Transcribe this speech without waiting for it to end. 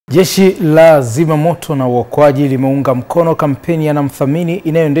Jeshi la Zimamoto na Uokoaji limeunga mkono kampeni ya namthamini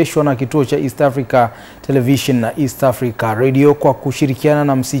inayoendeshwa na kituo cha East Africa Television na East Africa Radio kwa kushirikiana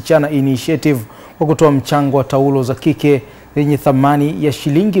na Msichana Initiative kwa kutoa mchango wa taulo za kike zenye thamani ya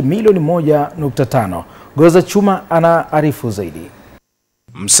shilingi milioni 1.5. Goza Chuma anaarifu zaidi.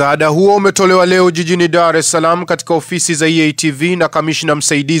 Msaada huo umetolewa leo jijini Dar es Salaam katika ofisi za EATV na kamishna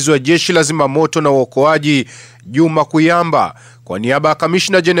msaidizi wa Jeshi la Zimamoto na Uokoaji Juma Kuyamba kwa niaba ya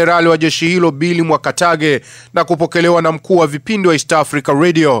kamishna jenerali wa jeshi hilo Billy Mwakatage na kupokelewa na mkuu wa vipindi wa East Africa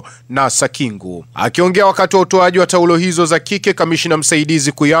Radio na Sakingu. Akiongea wakati wa utoaji wa taulo hizo za kike, kamishna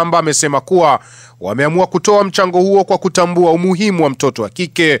msaidizi Kuyamba amesema kuwa wameamua kutoa mchango huo kwa kutambua umuhimu wa mtoto wa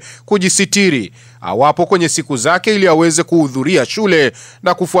kike kujisitiri awapo kwenye siku zake ili aweze kuhudhuria shule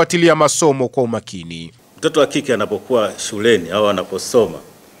na kufuatilia masomo kwa umakini. Mtoto wa kike anapokuwa shuleni au anaposoma,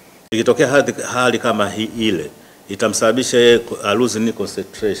 ikitokea hali kama ile itamsababisha yeye lose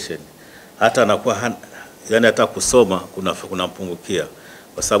concentration, hata anakuwa yani hata kusoma kunampungukia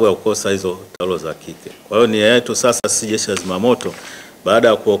kwa sababu ya kukosa hizo taulo za kike. Kwa hiyo nia yetu sasa si Jeshi la Zimamoto, baada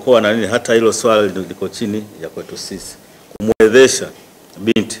ya kuokoa na nini, hata hilo swali liko chini ya kwetu sisi, kumwezesha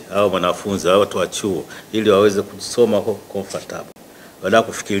binti au mwanafunzi au watu wa chuo ili waweze kusoma kwa comfortable, baada ya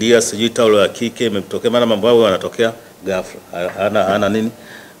kufikiria sijui taulo ya kike imetokea, maana mambo hayo yanatokea ghafla, hana nini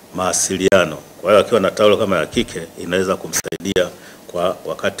mawasiliano. Kwa hiyo akiwa na taulo kama ya kike inaweza kumsaidia kwa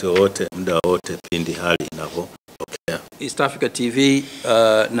wakati wote, muda wote, pindi hali inavyotokea. East Africa TV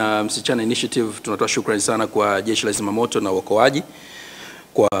na Msichana Initiative tunatoa shukrani sana kwa Jeshi la Zimamoto na Uokoaji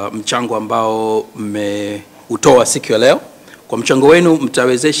kwa mchango ambao mmeutoa siku ya leo. Kwa mchango wenu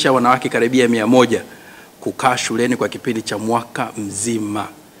mtawezesha wanawake karibia 100 kukaa shuleni kwa kipindi cha mwaka mzima.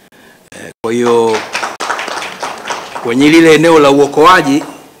 Kwa hiyo kwenye lile eneo la uokoaji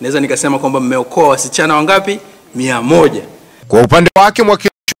naweza nikasema kwamba mmeokoa wasichana wangapi? 100. Kwa upande wake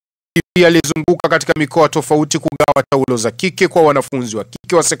mwakilishi pia alizunguka katika mikoa tofauti kugawa taulo za kike kwa wanafunzi wa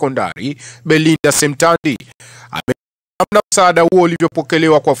kike wa sekondari. Belinda Semtandi amesema msaada huo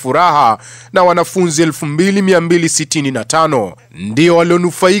ulivyopokelewa kwa furaha na wanafunzi 2265 ndio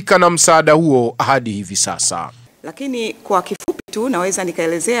walionufaika na msaada huo hadi hivi sasa. Lakini kwa kifupi tu naweza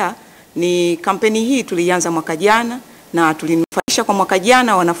nikaelezea ni kampeni hii tulianza mwaka jana na tulinufaisha kwa mwaka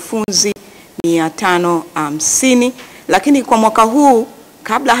jana wanafunzi 550, lakini kwa mwaka huu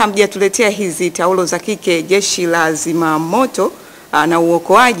kabla hamjatuletea hizi taulo za kike, Jeshi la Zimamoto na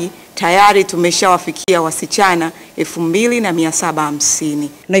Uokoaji tayari tumeshawafikia wasichana 2750.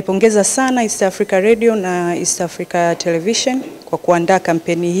 Naipongeza sana East Africa Radio na East Africa Television kwa kuandaa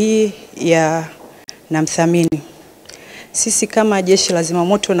kampeni hii ya namthamini. Sisi kama Jeshi la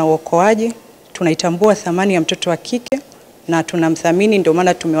Zimamoto na Uokoaji tunaitambua thamani ya mtoto wa kike na tunamthamini, ndio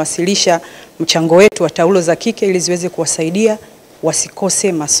maana tumewasilisha mchango wetu wa taulo za kike ili ziweze kuwasaidia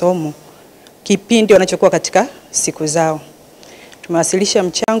wasikose masomo kipindi wanachokuwa katika siku zao. Tumewasilisha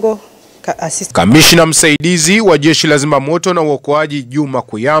mchango kamishna msaidizi wa Jeshi la Zimamoto na Uokoaji Juma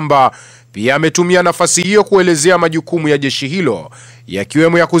Kuyamba pia ametumia nafasi hiyo kuelezea majukumu ya jeshi hilo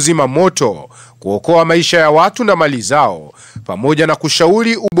yakiwemo ya kuzima moto, kuokoa maisha ya watu na mali zao, pamoja na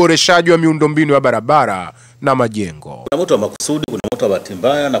kushauri uboreshaji wa miundombinu ya barabara na majengo. Kuna moto wa makusudi, kuna moto wa bahati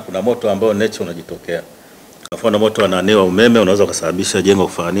mbaya na kuna moto ambao nature unajitokea. Kwa mfano moto wa umeme unaweza kusababisha jengo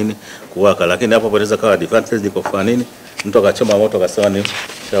kufanya nini? Kuwaka, lakini hapo inaweza kawa advantage iko kufanya nini? Mtu akachoma moto akasema ni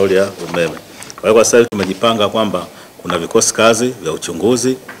shauri ya umeme. Kwa hiyo kwa sasa tumejipanga kwamba kuna vikosi kazi vya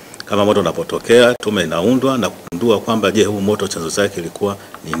uchunguzi, kama moto unapotokea tume inaundwa na kugundua kwamba je, huu moto chanzo chake kilikuwa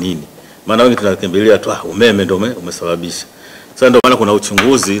ni nini? Maana wengi tunakimbilia tu umeme ndio umesababisha. Sasa ndio maana kuna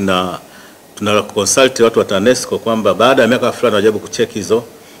uchunguzi na tuna consult watu wa TANESCO kwamba baada ya miaka fulani wajibu kucheck hizo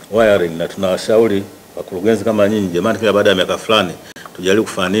wiring, na tunawashauri wakurugenzi kama nyinyi, jamani, kila baada ya miaka fulani tujaribu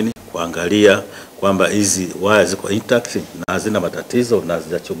kufanya nini, kuangalia kwamba hizi waya ziko intact na hazina matatizo na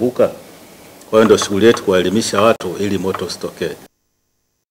hazijachubuka. Kwa hiyo ndio shughuli yetu kuwaelimisha watu ili moto usitokee.